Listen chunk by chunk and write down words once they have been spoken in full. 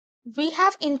We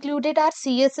have included our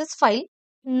CSS file.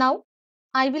 Now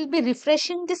I will be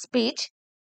refreshing this page.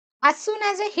 As soon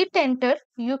as I hit enter,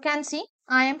 you can see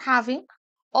I am having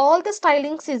all the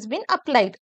stylings is been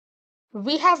applied.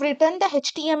 We have written the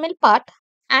HTML part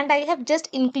and I have just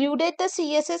included the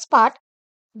CSS part,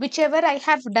 whichever I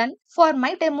have done for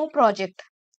my demo project.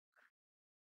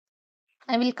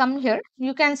 I will come here.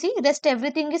 You can see rest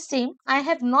everything is same. I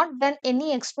have not done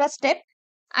any extra step.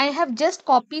 I have just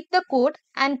copied the code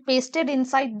and pasted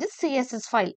inside this CSS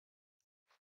file.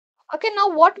 Okay, now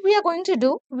what we are going to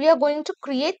do, we are going to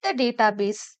create the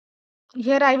database.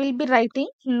 Here I will be writing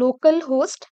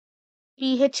localhost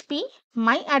PHP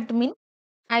myadmin.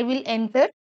 I will enter.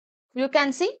 You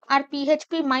can see our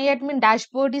PHP myadmin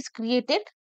dashboard is created.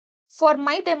 For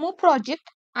my demo project,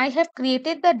 I have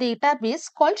created the database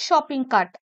called shopping cart.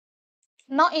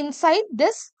 Now inside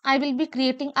this, I will be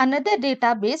creating another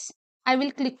database. I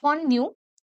will click on new.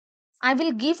 I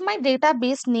will give my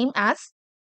database name as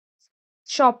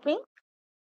shopping.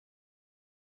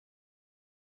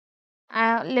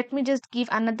 Let me just give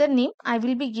another name. I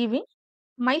will be giving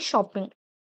my shopping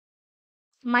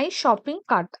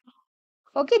cart.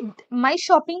 Okay, my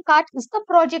shopping cart is the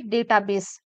project database.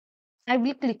 I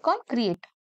will click on create.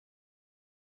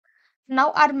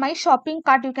 Now our my shopping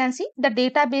cart, you can see the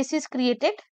database is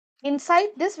created. Inside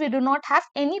this, we do not have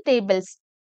any tables.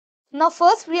 Now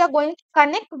first we are going to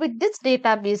connect with this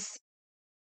database.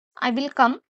 I will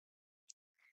come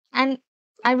and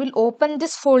I will open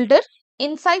this folder.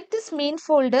 Inside this main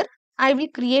folder, I will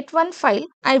create one file.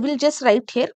 I will just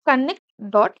write here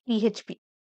connect.php.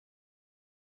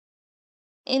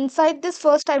 Inside this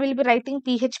first I will be writing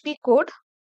PHP code.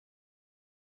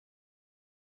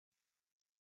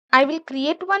 I will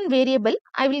create one variable.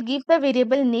 I will give the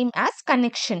variable name as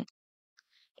connection.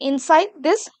 Inside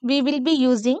this we will be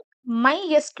using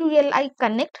MySQLi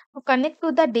connect to connect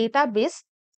to the database,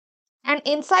 and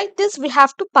inside this we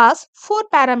have to pass four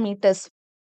parameters.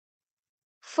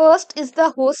 First is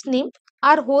the host name.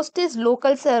 Our host is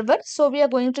local server, so we are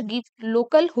going to give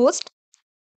local host.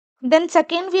 Then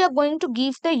second we are going to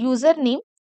give the username.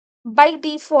 By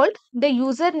default the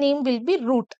username will be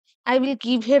root. I will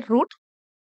give here root.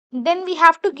 Then we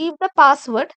have to give the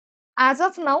password. As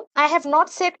of now I have not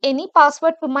set any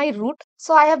password to my root,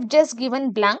 so I have just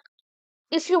given blank.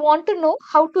 If you want to know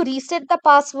how to reset the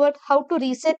password, how to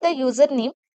reset the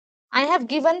username, I have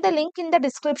given the link in the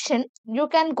description. You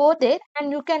can go there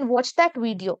and you can watch that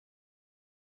video.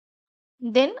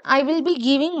 Then I will be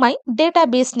giving my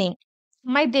database name.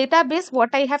 My database,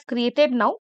 what I have created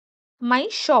now, my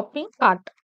shopping cart.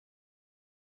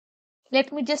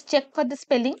 Let me just check for the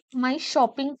spelling. My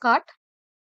shopping cart.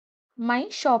 My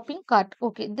shopping cart.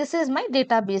 Okay, this is my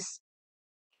database.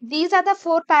 These are the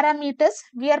four parameters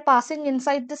we are passing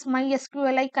inside this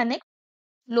MySQLi Connect: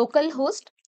 localhost,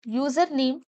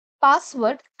 username,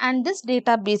 password, and this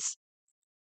database.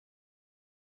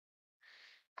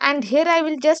 And here I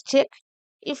will just check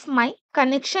if my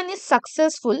connection is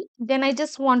successful. Then I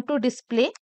just want to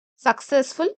display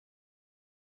successful.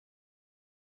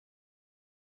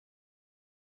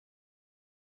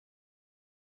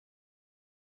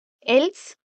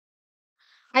 Else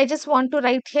I just want to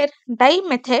write here die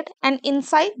method, and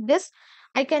inside this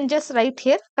I can just write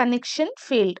here connection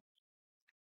failed.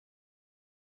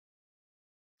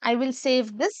 I will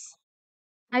save this.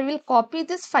 I will copy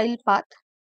this file path.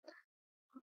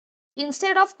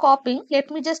 Instead of copying, let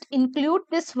me just include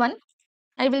this one.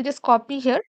 I will just copy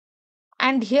here,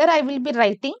 and here I will be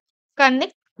writing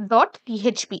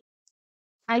connect.php.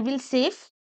 I will save.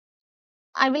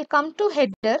 I will come to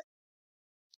header.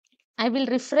 I will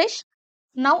refresh.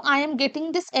 Now I am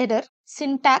getting this error.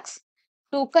 Syntax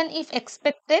token if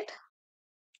expected.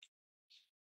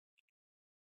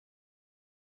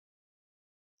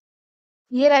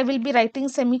 Here I will be writing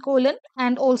semicolon,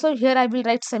 and also here I will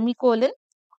write semicolon,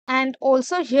 and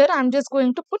also here I am just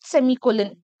going to put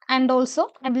semicolon, and also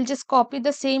I will just copy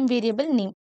the same variable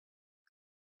name.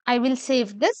 I will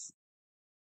save this.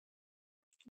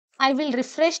 I will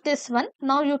refresh this one.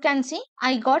 Now you can see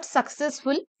I got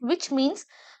successful, which means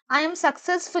I am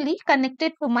successfully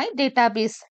connected to my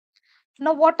database.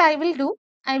 Now what I will do,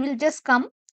 I will just come.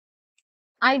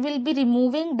 I will be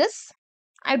removing this.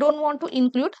 I don't want to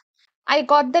include. I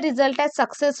got the result as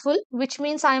successful, which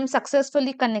means I am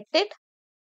successfully connected.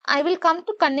 I will come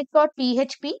to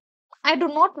connect.php. I do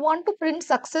not want to print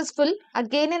successful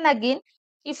again and again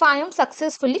if I am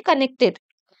successfully connected.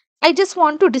 I just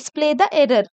want to display the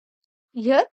error.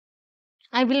 Here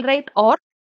I will write or,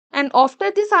 and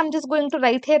after this I am just going to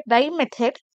write here die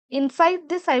method. Inside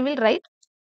this I will write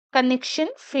connection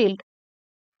failed.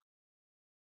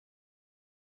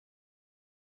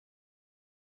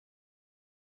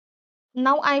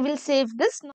 Now I will save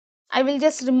this. I will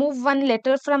just remove one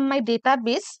letter from my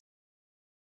database,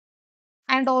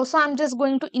 and also I'm just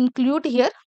going to include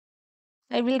here.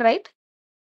 I will write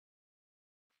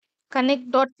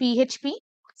connect.php,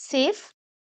 save,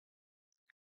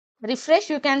 refresh.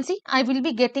 You can see I will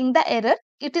be getting the error.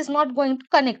 It is not going to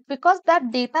connect because that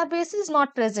database is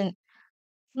not present.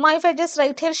 Now if I just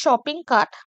write here shopping cart,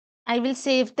 I will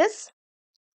save this.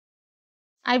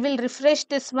 I will refresh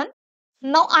this one.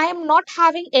 Now I am not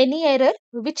having any error,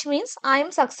 which means I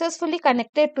am successfully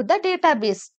connected to the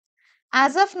database.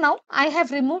 As of now, I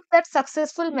have removed that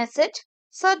successful message,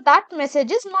 so that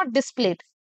message is not displayed.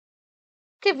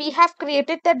 Okay, we have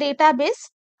created the database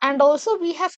and also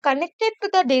we have connected to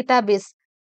the database.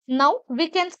 Now we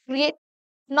can create.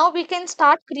 Now we can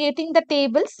start creating the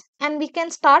tables and we can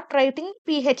start writing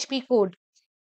PHP code.